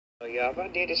Y'all, if I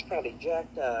did, it's probably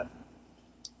jacked up.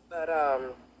 But I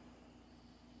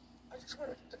just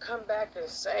wanted to come back and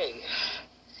say,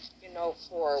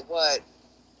 for what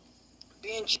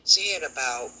Benji said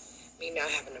about me not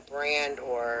having a brand,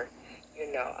 or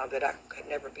that I could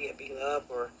never be a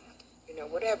beloved, or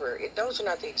whatever. Those are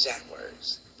not the exact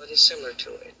words, but it's similar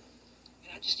to it.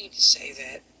 And I just need to say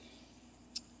that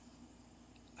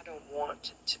I don't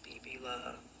want to be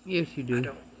beloved. Yes, you do. I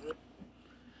don't.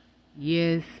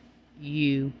 Yes,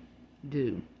 you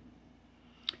do.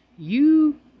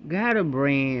 You got a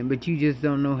brand, but you just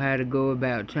don't know how to go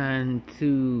about trying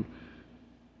to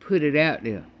put it out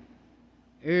there.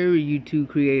 Every YouTube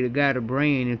creator got a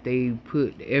brand if they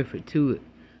put the effort to it.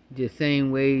 Just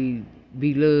same way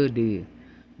Beloved did.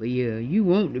 But yeah, you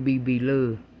want to be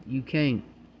beloved. You can't.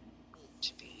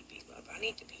 To be beloved. I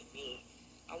need to be me.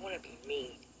 I want to be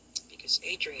me. Because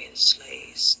Adrian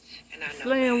slays. And I know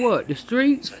slaying that. What? The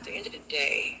streets? So at the end of the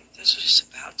day, that's what it's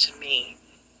about to me.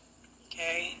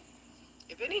 Okay?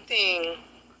 If anything,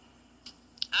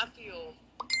 I feel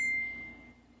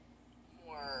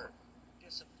more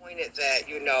disappointed that,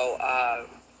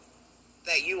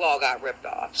 that you all got ripped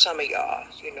off. Some of y'all,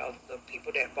 the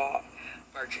people that bought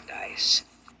merchandise.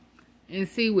 And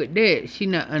see, with that, she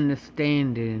not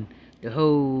understanding the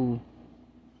whole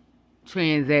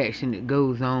transaction that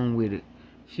goes on with it.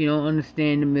 She don't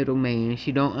understand the middleman.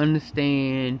 She don't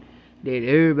understand that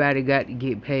everybody got to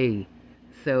get paid.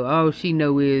 So all she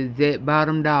know is that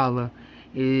bottom dollar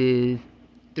is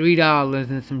 $3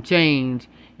 and some change,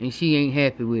 and she ain't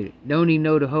happy with it. Don't even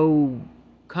know the whole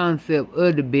concept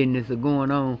of the business of going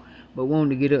on, but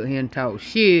want to get up here and talk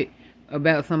shit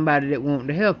about somebody that want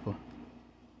to help her.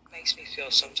 Makes me feel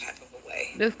some type of a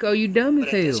way. Let's go, you dumb as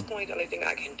hell. But at this point, the only thing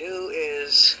I can do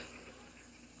is,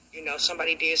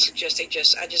 somebody did suggest,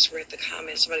 I just read the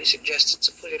comments, somebody suggested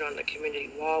to put it on the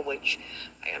community wall, which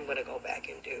I am going to go back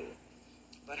and do.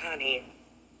 But honey,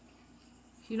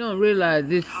 you don't realize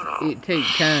it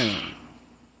takes time.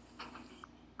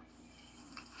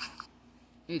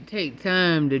 It takes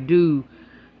time to do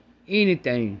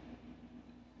anything.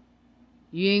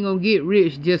 You ain't gonna get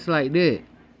rich just like that.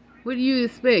 What do you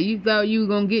expect? You thought you were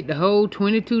gonna get the whole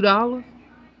 $22?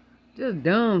 Just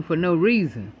dumb for no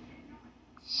reason.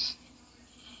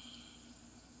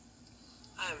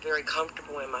 I am very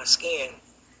comfortable in my skin.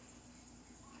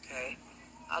 Okay?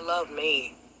 I love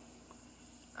me.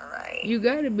 Alright? You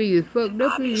gotta be as fucked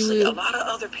up as you is. A lot of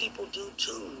other people do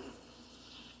too.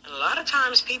 And a lot of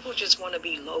times people just want to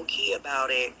be low-key about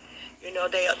it.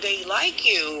 They like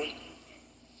you.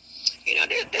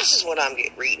 This is what I'm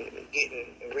reading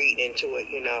into it,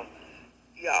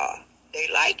 Y'all, they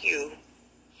like you.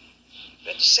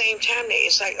 But at the same time,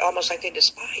 it's like almost like they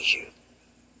despise you.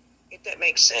 If that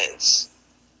makes sense.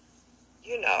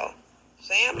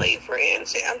 Family,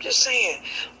 friends. I'm just saying,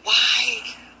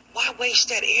 why waste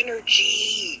that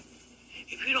energy?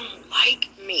 If you don't like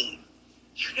me,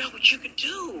 you know what you can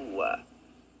do.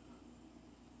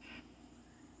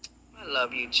 I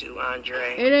love you too,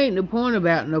 Andre. It ain't the point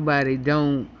about nobody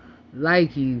don't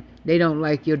like you. They don't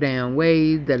like your damn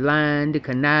ways, the lying, the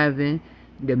conniving,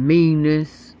 the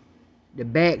meanness, the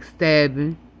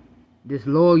backstabbing,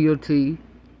 disloyalty.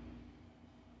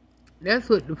 That's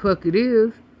what the fuck it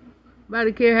is.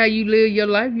 Nobody care how you live your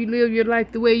life. You live your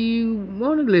life the way you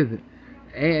want to live it.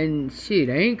 And shit,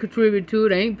 I ain't contribute to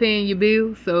it. I ain't paying your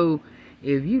bills. So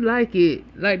if you like it,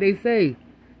 like they say,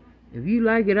 if you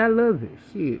like it, I love it.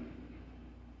 Shit.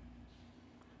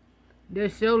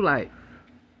 That's your life.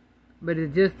 But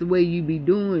it's just the way you be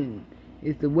doing.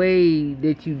 It's the way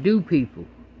that you do people.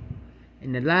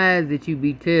 And the lies that you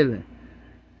be telling.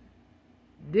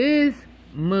 This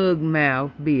mug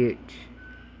mouth bitch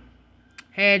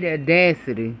had the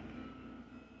audacity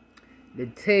to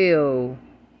tell,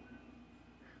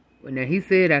 well, now he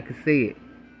said I could say it,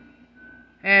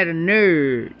 had a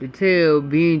nerve to tell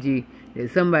Benji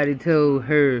that somebody told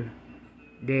her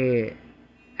that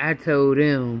I told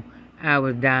them I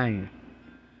was dying.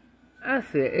 I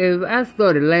said, if I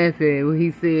started laughing when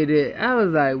he said that, I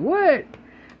was like, what?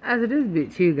 I said, this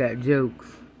bitch here got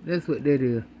jokes. That's what that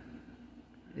is.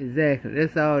 Exactly.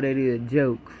 That's all that is,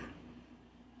 jokes.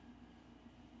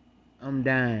 I'm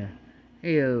dying.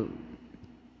 Hell,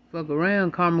 fuck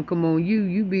around, karma come on you.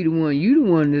 You be the one. You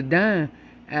the one that's dying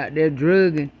out there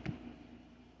drugging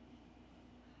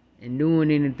and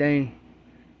doing anything.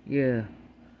 Yeah.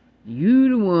 You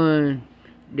the one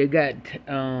that got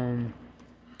that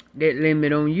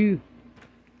limit on you.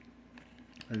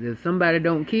 Cause if somebody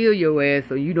don't kill your ass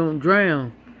or you don't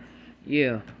drown,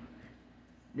 yeah,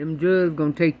 them drugs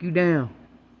gonna take you down.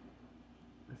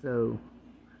 So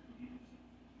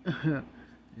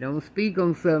Don't speak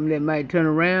on something that might turn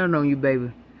around on you,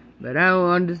 baby. But I don't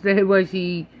understand why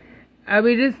she... I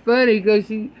mean, it's funny because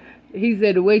he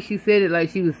said the way she said it, like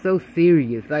she was so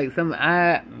serious. Like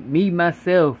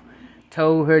myself,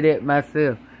 told her that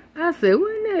myself. I said,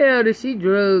 when the hell did she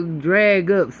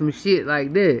drag up some shit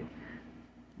like that?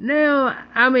 Now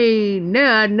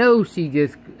I know she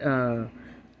just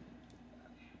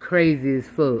crazy as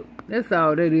fuck. That's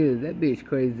all that is. That bitch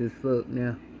crazy as fuck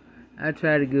now. I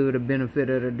try to give her the benefit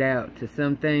of the doubt to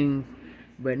some things.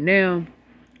 But now,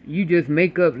 you just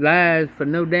make up lies for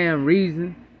no damn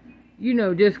reason. You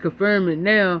know, just confirm it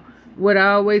now. What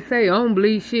I always say, I don't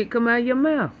believe shit come out of your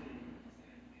mouth.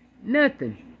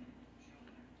 Nothing.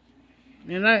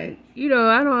 And I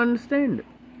don't understand it.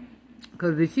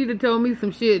 Because if she'd have told me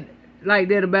some shit like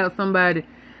that about somebody,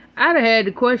 I'd have had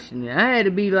to question it. I had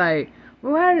to be like,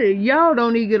 well, how did y'all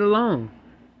don't even get along?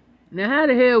 Now, how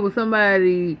the hell was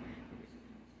somebody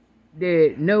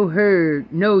that know her,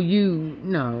 know you?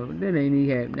 No, that ain't even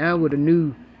happening. I would have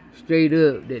knew straight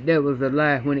up that was a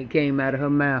lie when it came out of her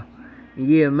mouth. And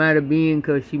yeah, it might have been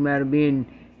because she might have been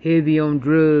heavy on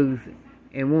drugs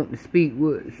and wanting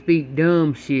to speak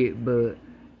dumb shit, but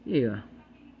yeah,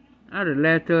 I'd have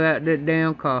left her out that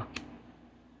damn car.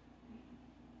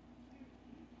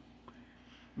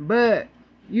 But,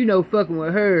 you know, fucking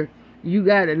with her, you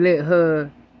gotta let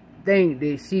her think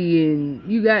that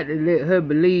you got to let her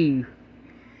believe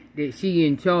that she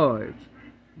in charge.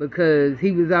 Because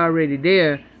he was already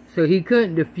there, so he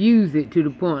couldn't diffuse it to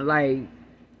the point like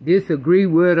disagree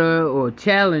with her or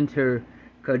challenge her.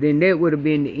 Because then that would have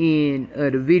been the end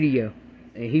of the video.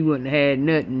 And he wouldn't have had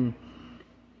nothing.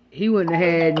 He wouldn't have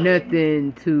had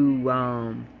nothing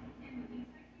to,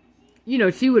 you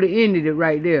know, she would have ended it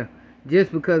right there.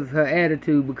 Just because of her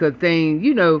attitude, because things,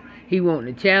 you know, he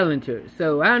wanted to challenge her.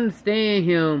 So I understand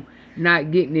him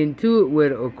not getting into it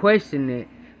with her or questioning it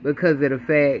because of the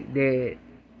fact that,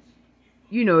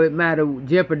 you know, it might have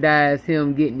jeopardized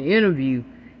him getting the interview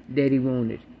that he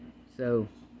wanted. So,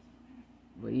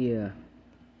 but yeah,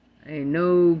 ain't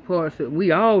no parts of,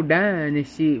 we all dying and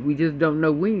shit, we just don't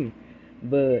know when.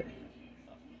 But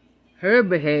her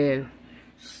behalf,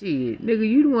 shit, nigga,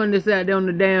 you the one that's out there on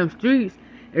the damn streets.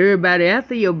 Everybody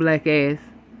after your black ass.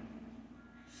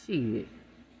 Shit.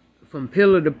 From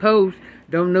pillar to post.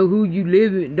 Don't know who you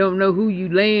living. Don't know who you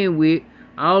laying with.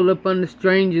 All up under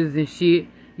strangers and shit.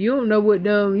 You don't know what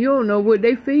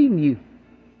they feeding you.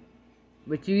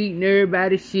 But you eating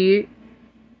everybody's shit.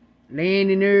 Laying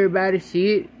in everybody's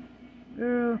shit.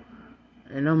 Girl.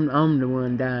 And I'm the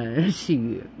one dying.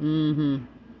 Shit.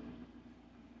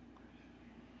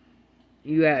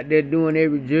 You out there doing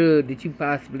every drug that you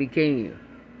possibly can.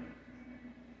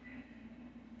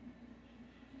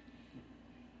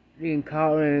 Then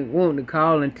wanting to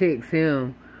call and text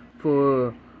him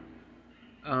for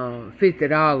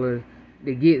 $50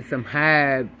 to get some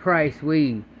high price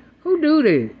weed. Who do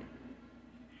that?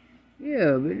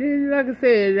 Yeah, but then like I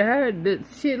said,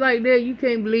 shit like that, you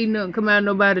can't believe nothing come out of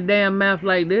nobody's damn mouth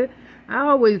like that. I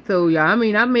always told y'all, I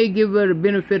mean, I may give her the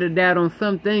benefit of doubt on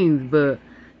some things, but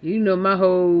you know,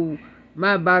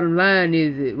 my bottom line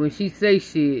is that when she say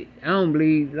shit, I don't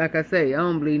believe, like I say, I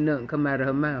don't believe nothing come out of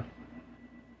her mouth.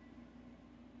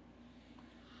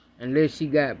 Unless she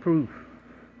got proof.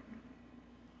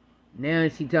 Now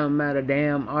she talking about a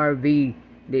damn RV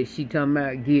that she talking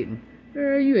about getting.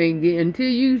 Girl, you ain't getting,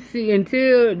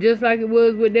 until, just like it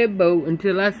was with that boat,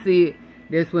 until I see it,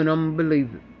 that's when I'm gonna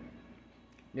believe it.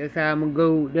 That's how I'm gonna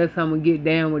go, that's how I'm gonna get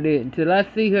down with it. Until I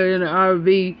see her in an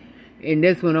RV, and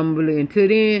that's when I'm gonna believe. Until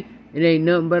then, it ain't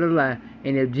nothing but a lie.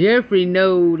 And if Jeffrey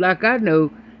know, like I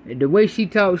know, the way she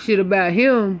talks shit about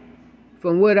him,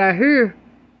 from what I hear,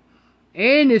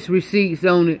 and there's receipts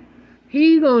on it,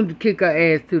 he gonna kick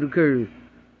her ass to the curb.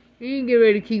 He ain't get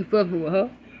ready to keep fucking with her.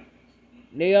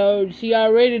 She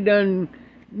already done,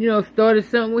 you know, started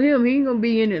something with him. He ain't gonna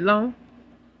be in it long.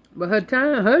 But her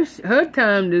time was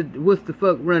the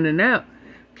fuck running out.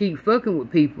 Keep fucking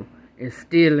with people and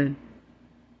stealing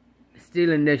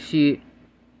that shit.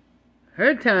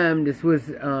 Her time just was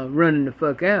running the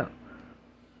fuck out.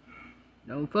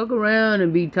 Don't fuck around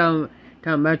and be talking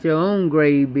about your own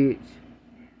grave, bitch.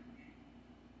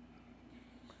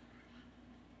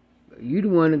 You the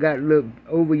one that got to look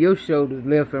over your shoulders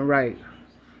left and right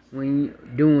when you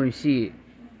doing shit.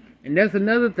 And that's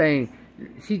another thing.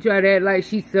 She tried to act like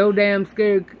she's so damn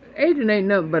scared. Adrian ain't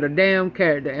nothing but a damn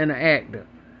character and an actor.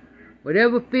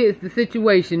 Whatever fits the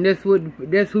situation, that's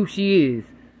who she is.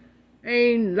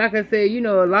 And like I said, you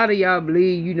know, a lot of y'all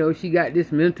believe, you know, she got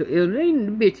this mental illness.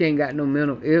 The bitch ain't got no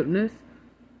mental illness.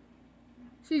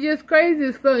 She just crazy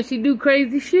as fuck. She do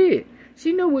crazy shit.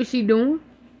 She know what she doing.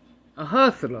 A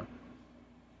hustler.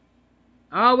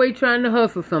 Always trying to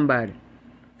hustle somebody.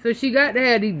 So she got to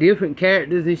have these different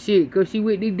characters and shit, because she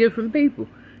with these different people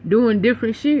doing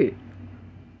different shit.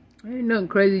 Ain't nothing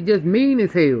crazy, just mean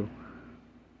as hell.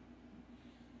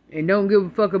 And don't give a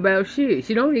fuck about shit.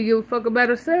 She don't even give a fuck about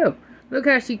herself. Look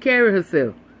how she carry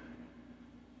herself.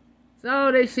 So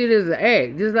all that shit is an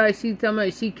act. Just like she talking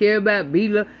about she care about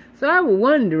B-Love. So I was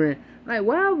wondering, like,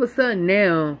 why all of a sudden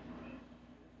now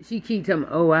she keep telling me,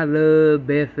 oh, I love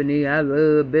Bethany. I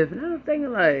love Bethany. I was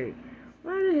thinking, like,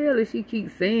 why the hell does she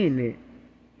keep saying that?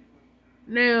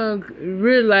 Now,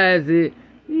 realize it,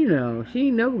 you know, she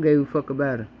ain't never gave a fuck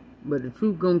about her. But the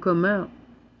truth gonna come out.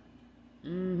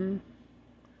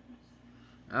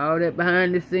 All that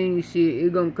behind the scenes shit,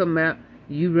 it gonna come out.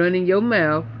 You running your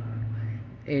mouth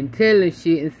and telling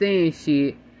shit and saying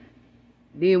shit.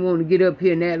 Then want to get up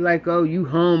here and act like, oh, you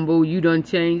humble, you done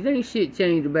changed. Ain't shit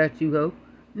changed about you, ho.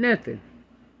 Nothing.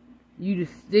 You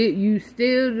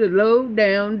still the low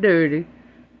down, dirty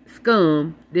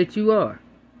scum that you are.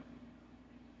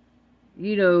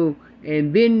 You know,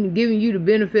 and been giving you the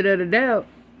benefit of the doubt.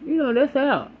 You know, that's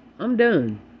out. I'm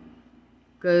done.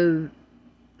 Cause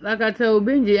like I told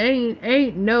Benji,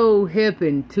 ain't no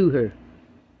helping to her.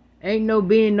 Ain't no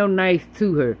being no nice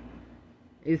to her.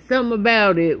 It's something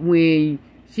about it when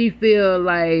she feel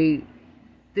like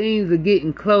things are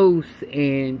getting close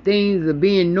and things are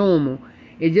being normal.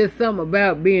 It's just something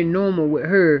about being normal with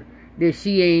her that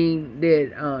she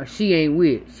ain't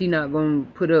with. She not gonna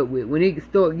put up with. When it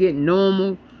start getting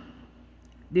normal,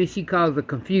 then she causes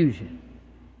confusion.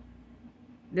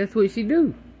 That's what she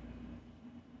do.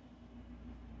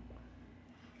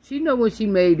 She know when she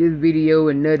made this video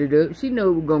and nutted up, she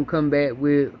know we're gonna come back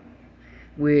with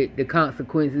the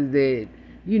consequences that,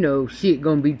 you know, shit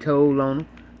gonna be told on her.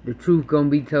 The truth gonna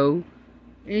be told.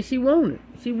 And she want it.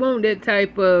 She want that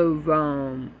type of,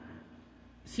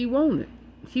 she want it.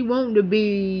 She want to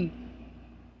be,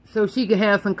 so she can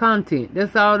have some content.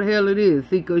 That's all the hell it is.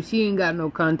 See, cause she ain't got no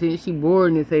content. She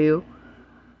boring as hell.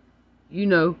 You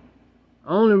know,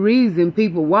 only reason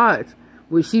people watch,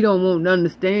 which she don't want to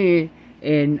understand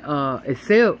and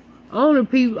accept, only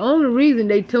reason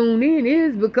they tune in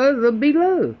is because of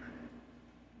B-Love.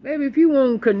 Baby, if you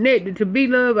weren't connected to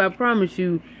B-Love, I promise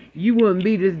you, you wouldn't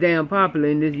be this damn popular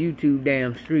in this YouTube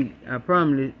damn street. I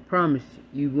promise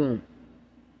you won't.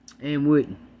 And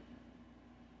wouldn't.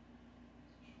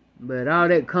 But all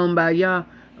that come by y'all,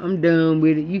 I'm done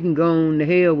with it. You can go on to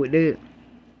hell with that.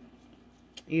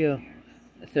 Yeah.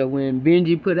 So when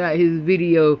Benji put out his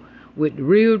video with the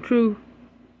real truth,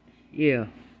 yeah,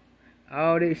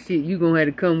 all that shit, you gonna have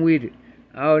to come with it.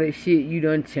 All that shit you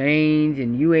done changed,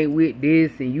 and you ain't with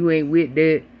this, and you ain't with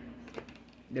that.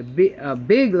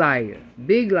 Big liar,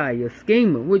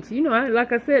 schemer, which, you know,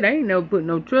 like I said, I ain't never put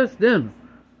no trust in them.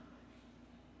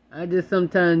 I just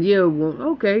sometimes, yeah, well,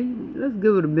 okay, let's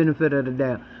give it the benefit of the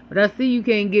doubt. But I see you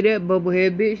can't get that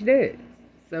bubblehead bitch that.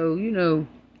 So, you know,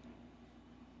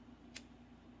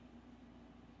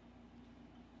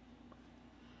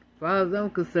 as far as I'm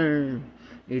concerned,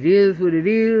 it is what it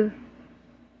is.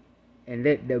 And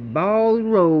let the balls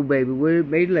roll, baby, where it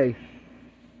may lay.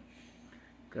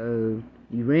 Cause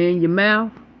you ran your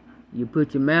mouth, you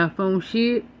put your mouth on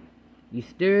shit, you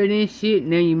stirred in shit,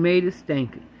 and then you made it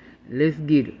stinking. Let's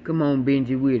get it. Come on,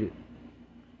 Benji, with it.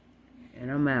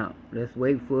 And I'm out. Let's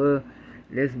wait for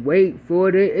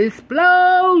the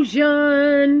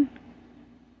explosion.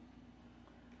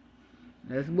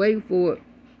 Let's wait for it.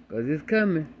 Cause it's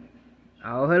coming.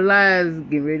 All her lies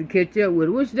getting ready to catch up with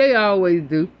her, which they always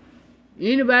do.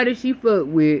 Anybody she fuck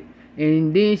with,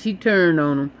 and then she turn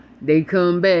on them, they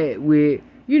come back with,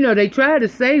 you know, they try to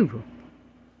save her.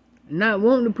 Not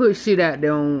wanting to put shit out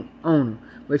there on them.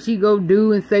 But she go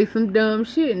do and say some dumb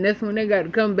shit, and that's when they got to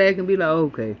come back and be like,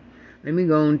 okay, let me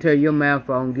go and turn your mouth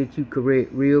off and get you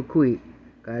correct real quick.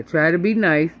 Gotta try to be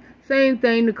nice. Same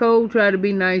thing, Nicole tried to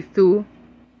be nice to her.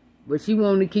 But she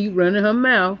wanted to keep running her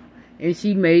mouth, and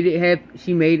she made it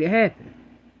happen.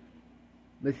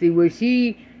 But see, what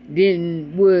she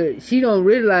don't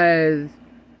realize,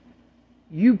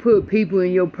 you put people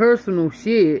in your personal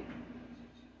shit.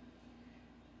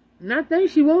 And I think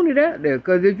she wanted out there.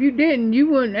 Because if you didn't, you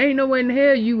wouldn't, ain't no way in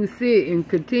hell you would sit and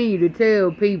continue to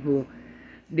tell people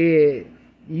that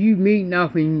you meeting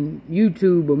off in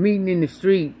YouTube or meeting in the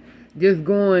street, just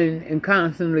going and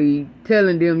constantly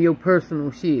telling them your personal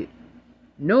shit.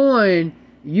 Knowing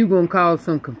you gonna cause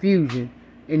some confusion.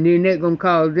 And then that gonna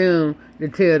cause them to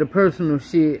tell the personal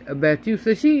shit about you.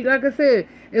 So she, like I said,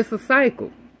 it's a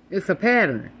cycle. It's a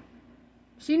pattern.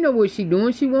 She know what she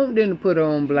doing. She want them to put her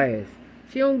on blast.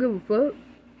 She don't give a fuck.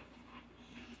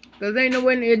 Because ain't no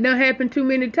way it done happened too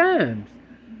many times.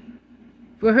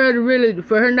 For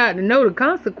her not to know the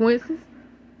consequences.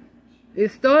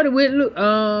 It started with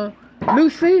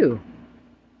Lucille.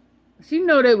 She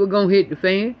know they were going to hit the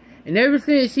fan. And ever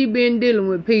since she been dealing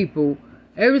with people,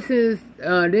 ever since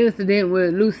the incident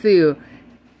with Lucille,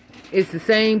 it's the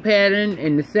same pattern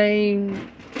and the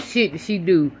same shit that she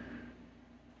do.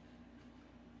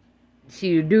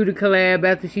 She'll do the collab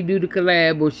after she do the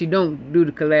collab, or she don't do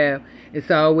the collab. It's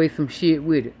always some shit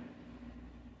with it.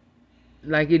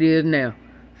 Like it is now.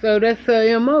 So that's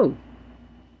her MO.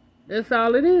 That's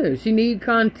all it is. She need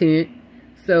content,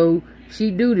 so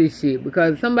she do this shit.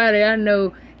 Because somebody I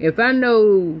know, if I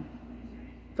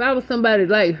was somebody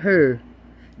like her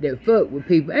that fuck with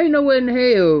people, ain't no way in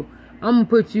hell I'm gonna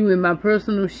put you in my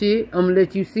personal shit. I'm gonna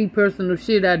let you see personal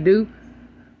shit I do.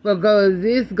 Because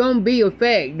it's gonna be a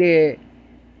fact that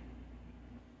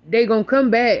they gonna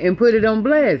come back and put it on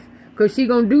blast. Because she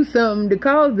gonna do something to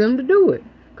cause them to do it.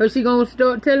 Because she gonna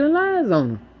start telling lies on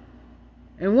them.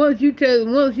 And once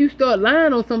you start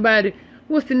lying on somebody,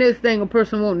 what's the next thing a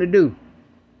person want to do?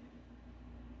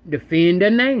 Defend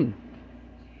their name.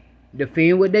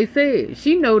 Defend what they said.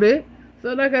 She know that.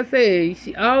 So like I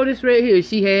said, all this right here,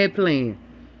 she had planned.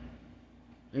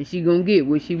 And she gonna get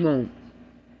what she want.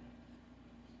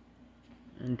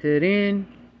 Until then,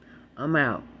 I'm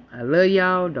out. I love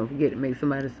y'all. Don't forget to make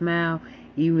somebody smile,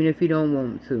 even if you don't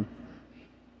want to.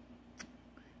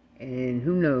 And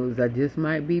who knows, I just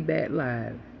might be back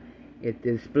live if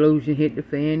the explosion hit the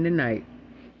fan tonight.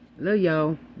 Love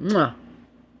y'all. Mwah.